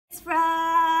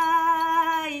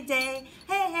Friday.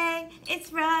 Hey, hey, it's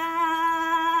Friday.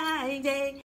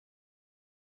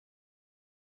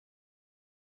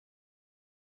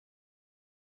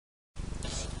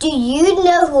 Do you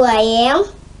know who I am?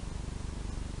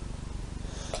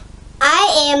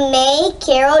 I am May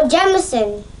Carol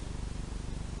Jemison.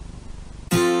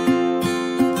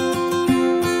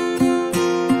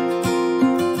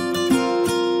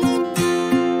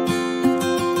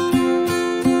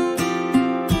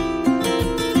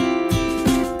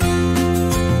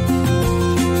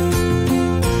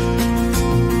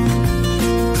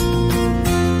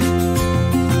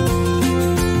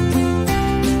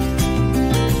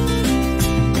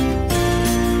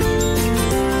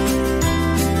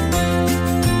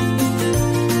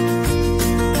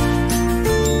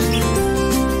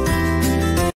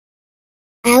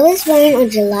 I was born on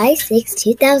July 6,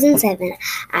 2007.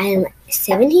 I am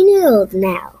 17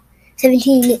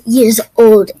 years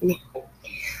old now.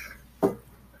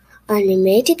 On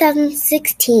May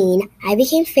 2016, I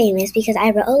became famous because I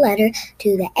wrote a letter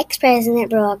to the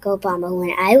ex-president Barack Obama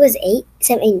when I was 8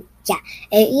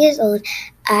 years old.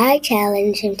 I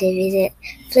challenged him to visit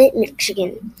Flint,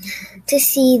 Michigan to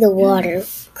see the water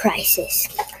crisis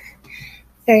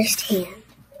firsthand.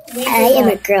 I am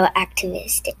a girl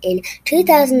activist. In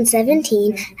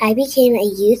 2017, I became a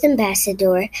youth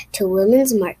ambassador to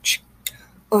Women's March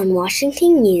on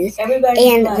Washington Youth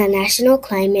and the National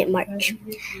Climate March.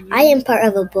 I am part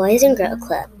of a Boys and Girl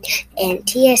Club and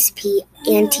TSP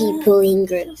anti-bullying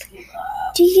group.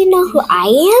 Do you know who I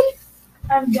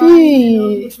am?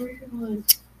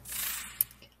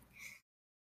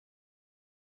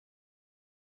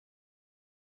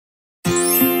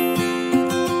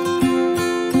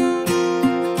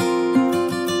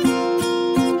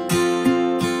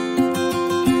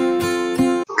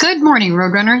 Good morning,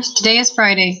 Roadrunners. Today is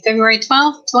Friday, February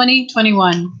 12th,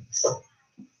 2021.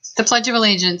 The Pledge of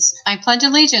Allegiance. I pledge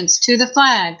allegiance to the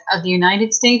flag of the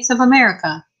United States of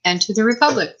America and to the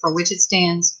republic for which it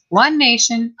stands, one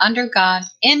nation, under God,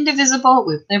 indivisible,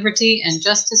 with liberty and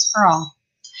justice for all.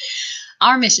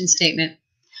 Our mission statement.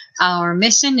 Our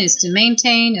mission is to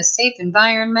maintain a safe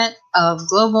environment of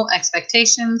global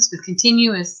expectations with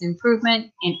continuous improvement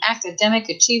in academic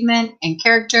achievement and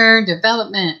character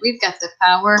development. We've got the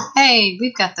power. Hey,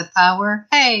 we've got the power.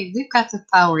 Hey, we've got the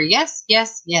power. Yes,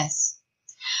 yes, yes.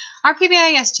 Our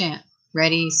PBIS chant.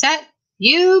 Ready, set,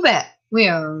 you bet. We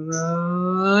are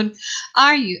road.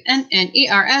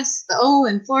 RUNNERS. The O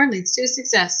in 4 leads to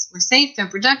success. We're safe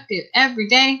and productive every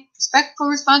day. Respectful,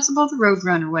 responsible, the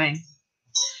Roadrunner way.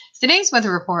 Today's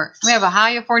weather report. We have a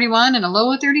high of 41 and a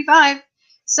low of 35.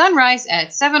 Sunrise at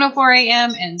 7:04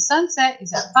 a.m. and sunset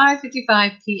is at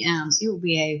 5:55 p.m. It will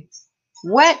be a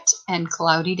wet and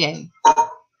cloudy day.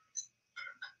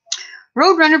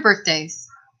 Roadrunner birthdays.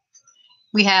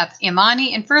 We have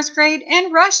Imani in 1st grade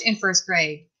and Rush in 1st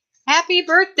grade. Happy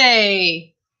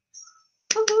birthday!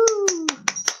 Woo-hoo.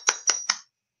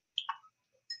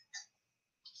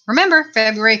 Remember,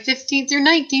 February 15th through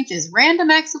 19th is Random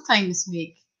Acts of Kindness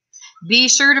Week. Be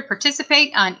sure to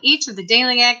participate on each of the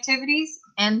daily activities,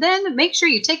 and then make sure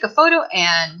you take a photo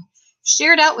and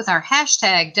share it out with our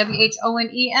hashtag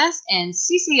WHONES and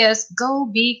CCS Go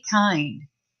Be Kind.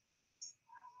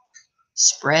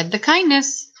 Spread the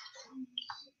kindness.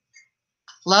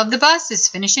 Love the Bus is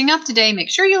finishing up today.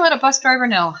 Make sure you let a bus driver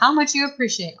know how much you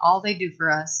appreciate all they do for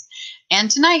us.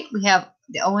 And tonight we have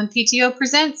the ONPTO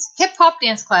presents Hip Hop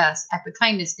Dance Class at the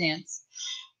Kindness Dance.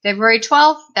 February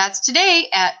 12th, that's today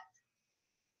at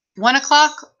 1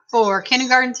 o'clock for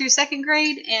kindergarten through 2nd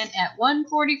grade and at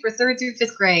 1:40 for 3rd through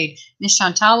 5th grade. Miss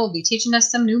Chantal will be teaching us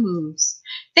some new moves.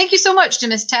 Thank you so much to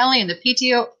Miss Tally and the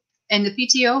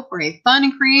PTO for a fun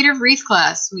and creative wreath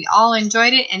class. We all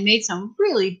enjoyed it and made some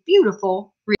really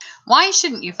beautiful wreaths. Why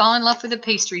shouldn't you fall in love with a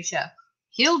pastry chef?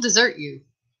 He'll desert you.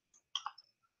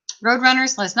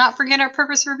 Roadrunners, let's not forget our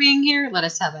purpose for being here. Let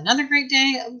us have another great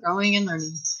day of growing and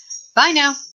learning. Bye now.